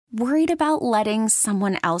Worried about letting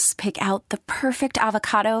someone else pick out the perfect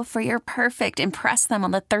avocado for your perfect impress them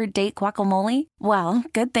on the third date guacamole? Well,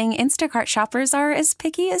 good thing Instacart shoppers are as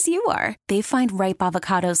picky as you are. They find ripe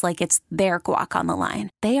avocados like it's their guac on the line.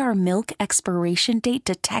 They are milk expiration date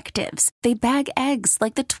detectives. They bag eggs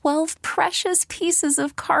like the 12 precious pieces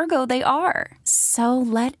of cargo they are. So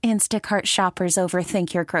let Instacart shoppers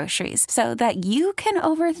overthink your groceries so that you can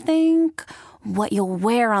overthink what you'll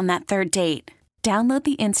wear on that third date. Download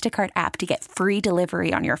the Instacart app to get free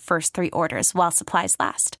delivery on your first 3 orders while supplies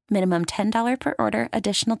last. Minimum $10 per order.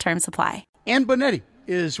 Additional terms apply. Ann Bonetti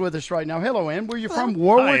is with us right now. Hello, Ann. Where are you from?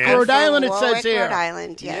 Warwick, Rhode Island, it says here. Rhode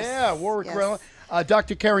Island, yes. Yeah, Warwick, yes. Rhode Island.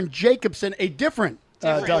 Dr. Karen Jacobson, a different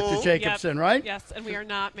Dr. Jacobson, right? Yes, and we are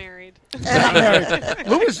not married. Not married.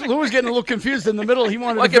 Lou was getting a little confused in the middle. He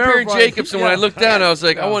wanted to verify. I kept hearing Jacobson when I looked down. I was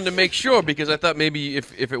like, I wanted to make sure because I thought maybe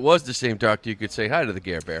if it was the same doctor, you could say hi to the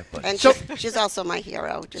Gare Bear. But. And she's also my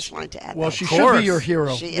hero. Just wanted to add well, that. she should be your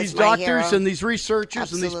hero. She these is my doctors hero. and these researchers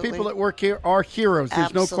Absolutely. and these people that work here are heroes.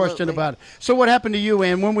 There's no question Absolutely. about it. So what happened to you,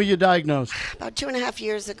 Ann? When were you diagnosed? About 2.5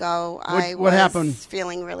 years ago, What was happened?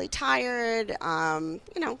 feeling really tired. The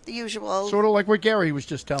usual. Sort of like what Gary was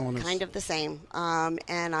just telling us. Kind of the same.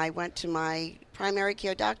 And I went to my primary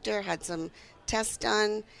care doctor, had some tests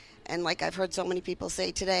done, and like I've heard so many people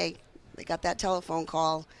say today, they got that telephone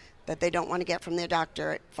call that they don't want to get from their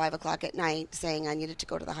doctor at 5 o'clock at night saying I needed to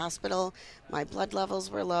go to the hospital. My blood levels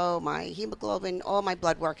were low, my hemoglobin, all my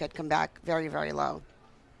blood work had come back very, very low.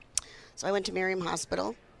 So I went to Miriam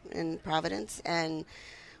Hospital in Providence, and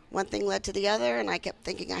one thing led to the other, and I kept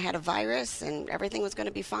thinking I had a virus and everything was going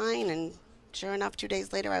to be fine, and sure enough, 2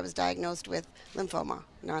 days later, I was diagnosed with lymphoma,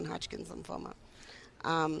 non-Hodgkin's lymphoma.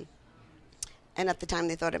 And at the time,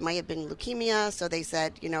 they thought it might have been leukemia, so they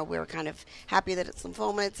said, we're kind of happy that it's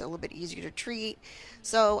lymphoma. It's a little bit easier to treat.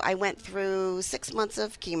 So I went through 6 months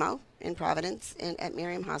of chemo in Providence at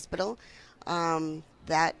Miriam Hospital.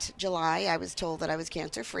 That July, I was told that I was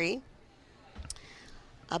cancer-free.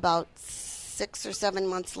 About 6 or 7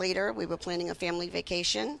 months later, we were planning a family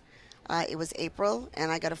vacation. It was April,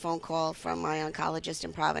 and I got a phone call from my oncologist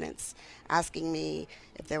in Providence asking me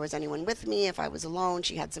if there was anyone with me, if I was alone.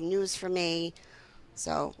 She had some news for me.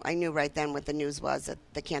 So I knew right then what the news was, that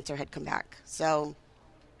the cancer had come back. So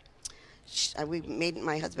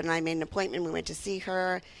my husband and I made an appointment. We went to see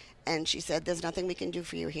her, and she said, there's nothing we can do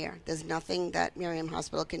for you here. There's nothing that Miriam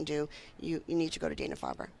Hospital can do. You need to go to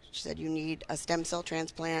Dana-Farber. She said, you need a stem cell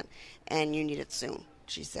transplant, and you need it soon,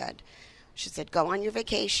 she said. She said, go on your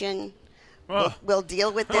vacation. We'll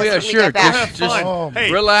deal with this when we get back. Just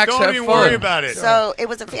relax, don't have even fun. worry about it. So it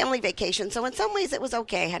was a family vacation. So in some ways it was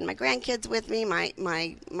okay. I had my grandkids with me, my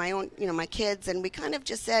own, my kids, and we kind of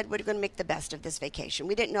just said we're going to make the best of this vacation.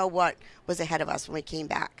 We didn't know what was ahead of us when we came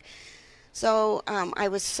back. So I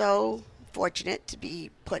was so fortunate to be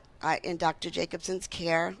put in Dr. Jacobson's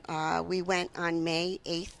care. We went on May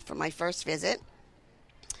 8th for my first visit.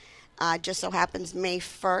 Just so happens May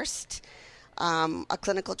 1st, a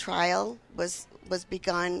clinical trial was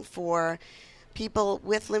begun for people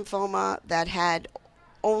with lymphoma that had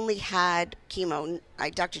only had chemo.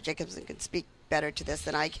 Dr. Jacobson can speak better to this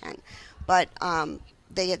than I can. But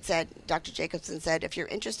they had said, Dr. Jacobson said, if you're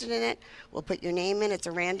interested in it, we'll put your name in. It's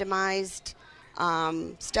a randomized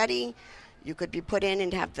study. You could be put in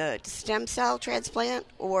and have the stem cell transplant,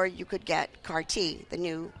 or you could get CAR-T, the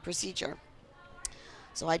new procedure.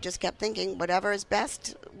 So I just kept thinking, whatever is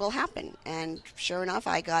best will happen. And sure enough,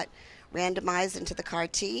 I got randomized into the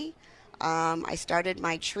CAR-T. I started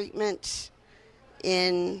my treatment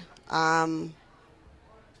in, when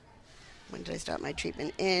did I start my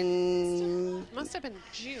treatment? Must have been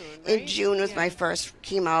June, right? In June was my first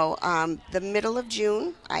chemo. The middle of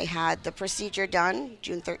June, I had the procedure done,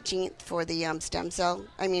 June 13th, for the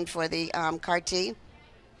for the CAR-T.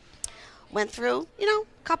 Went through,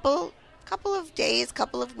 couple of days,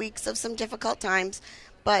 couple of weeks of some difficult times,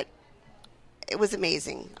 but it was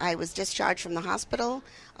amazing. I was discharged from the hospital.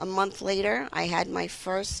 A month later, I had my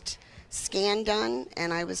first scan done,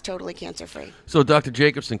 and I was totally cancer-free. So, Dr.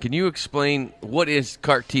 Jacobson, can you explain what is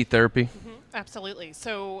CAR-T therapy? Mm-hmm. Absolutely.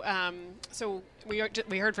 So we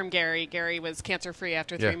heard from Gary. Gary was cancer-free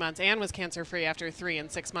after 3 months. Anne was cancer-free after 3 and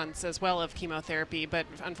 6 months as well of chemotherapy. But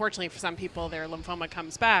unfortunately for some people, their lymphoma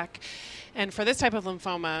comes back. And for this type of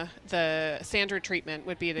lymphoma, the standard treatment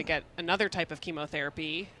would be to get another type of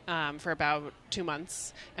chemotherapy for about 2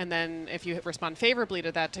 months. And then if you respond favorably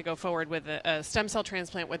to that, to go forward with a stem cell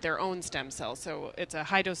transplant with their own stem cells. So it's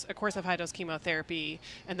a course of high-dose chemotherapy,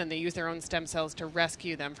 and then they use their own stem cells to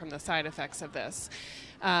rescue them from the side effects of this.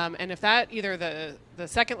 And if that either the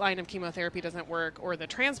second line of chemotherapy doesn't work or the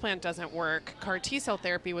transplant doesn't work, CAR T-cell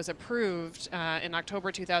therapy was approved in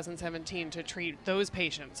October 2017 to treat those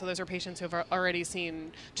patients. So those are patients who have already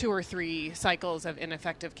seen 2 or 3 cycles of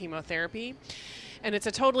ineffective chemotherapy. And it's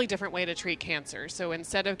a totally different way to treat cancer. So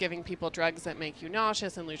instead of giving people drugs that make you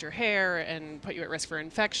nauseous and lose your hair and put you at risk for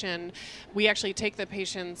infection, we actually take the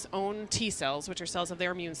patient's own T cells, which are cells of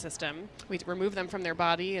their immune system. We remove them from their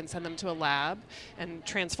body and send them to a lab and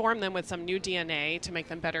transform them with some new DNA to make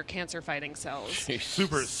them better cancer-fighting cells.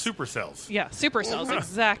 Super cells. Yeah, super cells,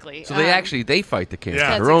 exactly. So they fight the cancer. Yeah.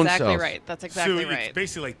 That's their own exactly cells. right. That's exactly right. It's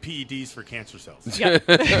basically like PEDs for cancer cells. Yep.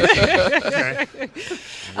 Okay.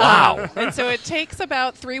 Wow. And so it takes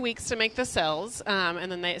about 3 weeks to make the cells,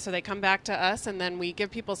 and then they come back to us, and then we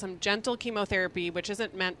give people some gentle chemotherapy, which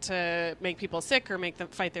isn't meant to make people sick or make them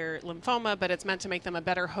fight their lymphoma, but it's meant to make them a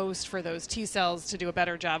better host for those T cells to do a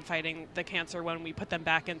better job fighting the cancer when we put them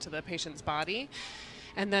back into the patient's body.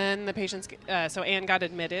 And then the patients, so Anne got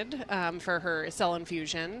admitted for her cell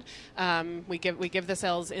infusion. We give the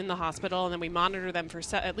cells in the hospital, and then we monitor them for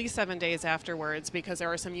at least 7 days afterwards, because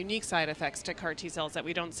there are some unique side effects to CAR T cells that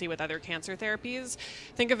we don't see with other cancer therapies.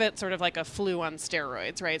 Think of it sort of like a flu on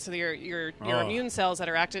steroids, right? So your immune cells that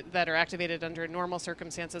are activated under normal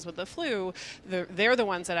circumstances with the flu, they're the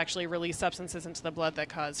ones that actually release substances into the blood that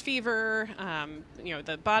cause fever,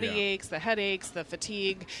 the body aches, the headaches, the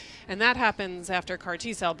fatigue, and that happens after CAR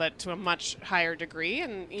T-cell, but to a much higher degree,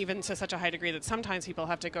 and even to such a high degree that sometimes people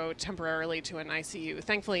have to go temporarily to an ICU.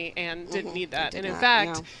 Thankfully, Anne didn't need that. And in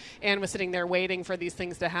fact, Anne was sitting there waiting for these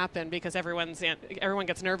things to happen, because everyone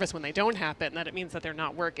gets nervous when they don't happen, that it means that they're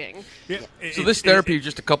not working. Yeah. So this therapy is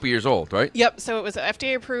just a couple years old, right? Yep. So it was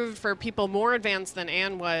FDA approved for people more advanced than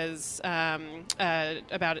Anne was in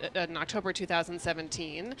October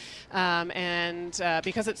 2017.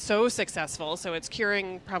 Because it's so successful, so it's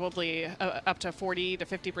curing probably up to 40 to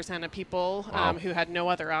 50% of people who had no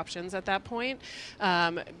other options at that point.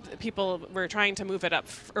 People were trying to move it up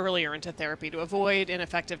earlier into therapy to avoid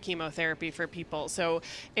ineffective chemotherapy for people. So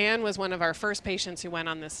Anne was one of our first patients who went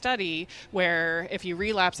on this study, where if you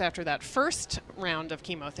relapse after that first round of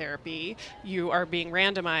chemotherapy, you are being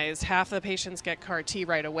randomized. Half the patients get CAR T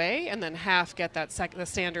right away, and then half get the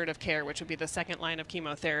standard of care, which would be the second line of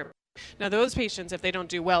chemotherapy. Now, those patients, if they don't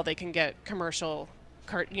do well, they can get commercial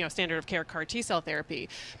standard of care CAR T-cell therapy.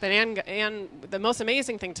 But Anne, the most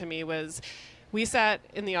amazing thing to me was we sat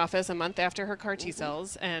in the office a month after her CAR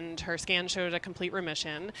T-cells, and her scan showed a complete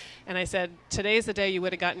remission. And I said, today's the day you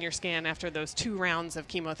would have gotten your scan after those 2 rounds of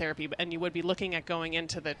chemotherapy, and you would be looking at going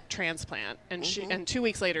into the transplant. And and 2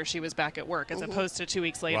 weeks later, she was back at work, as opposed to 2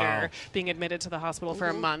 weeks later being admitted to the hospital for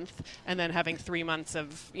a month, and then having 3 months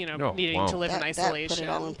of needing to live in isolation. That put it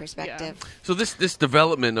all in perspective. Yeah. So this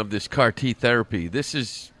development of this CAR T therapy, this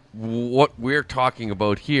is what we're talking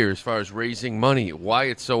about here as far as raising money, why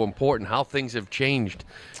it's so important, how things have changed.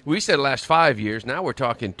 We said last 5 years, now we're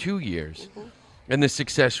talking 2 years. And the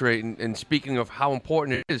success rate, and speaking of how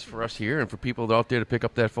important it is for us here and for people out there to pick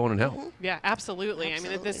up that phone and help. Yeah, absolutely. I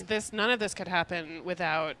mean, this none of this could happen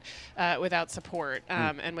without support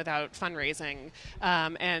and without fundraising.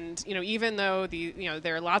 And even though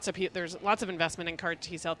there are there's lots of investment in CAR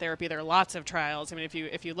T-cell therapy. There are lots of trials. I mean,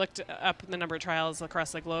 if you looked up the number of trials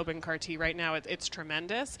across the globe in CAR T right now, it's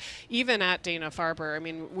tremendous. Even at Dana-Farber, I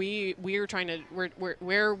mean,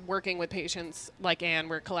 we're working with patients like Anne.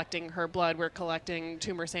 We're collecting her blood. We're collecting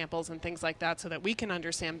tumor samples and things like that, so that we can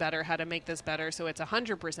understand better how to make this better, so it's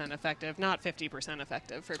 100% effective, not 50%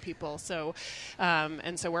 effective for people. So,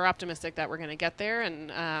 and so we're optimistic that we're going to get there,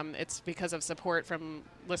 and it's because of support from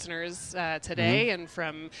listeners today and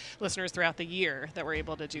from listeners throughout the year that we're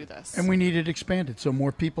able to do this. And we need it expanded so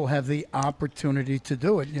more people have the opportunity to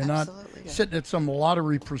do it. You're not sitting at some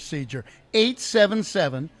lottery procedure.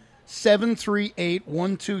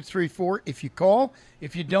 877-738-1234. If you call,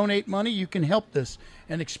 if you donate money, you can help this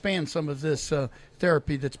and expand some of this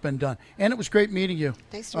therapy that's been done. And it was great meeting you.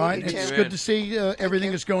 Nice to meet you, It's too. good to see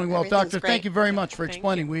everything is going well. Everything's Doctor, great. thank you very much for Thank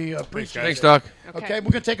explaining. you. We appreciate Thanks, it. Doc. Okay, we're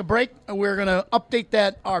going to take a break. We're going to update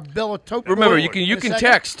that Arbella token. Remember, board you in a can second.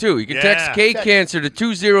 text, too. You can text Yeah. K-Cancer to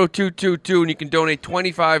 20222, and you can donate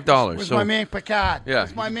 $25. Where's So my man Picard? Yeah.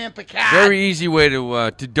 Where's my man Picard? very easy way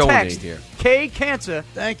to donate Text here. K-Cancer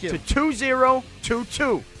Thank you. to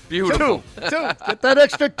 2022. Beautiful. Two. Get that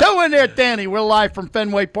extra 2 in there, Danny. We're live from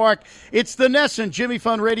Fenway Park. It's the Ness and Jimmy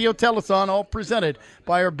Fun Radio Telethon, all presented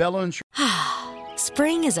by Arbella Insurance.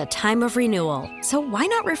 Spring is a time of renewal, so why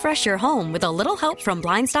not refresh your home with a little help from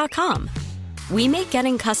Blinds.com? We make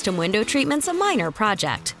getting custom window treatments a minor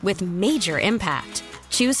project with major impact.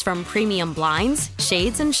 Choose from premium blinds,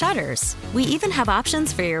 shades, and shutters. We even have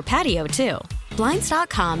options for your patio, too.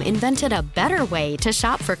 Blinds.com invented a better way to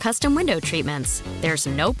shop for custom window treatments. There's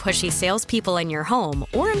no pushy salespeople in your home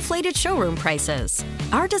or inflated showroom prices.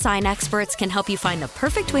 Our design experts can help you find the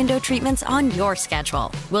perfect window treatments on your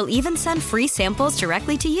schedule. We'll even send free samples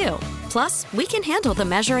directly to you. Plus, we can handle the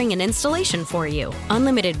measuring and installation for you.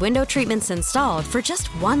 Unlimited window treatments installed for just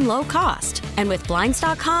one low cost. And with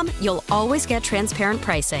Blinds.com, you'll always get transparent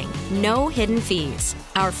pricing. No hidden fees.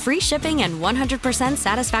 Our free shipping and 100%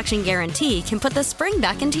 satisfaction guarantee can put the spring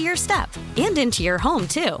back into your step and into your home,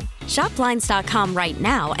 too. Shop Blinds.com right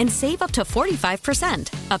now and save up to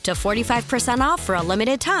 45%. Up to 45% off for a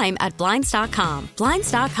limited time at Blinds.com.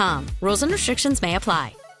 Blinds.com. Rules and restrictions may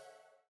apply.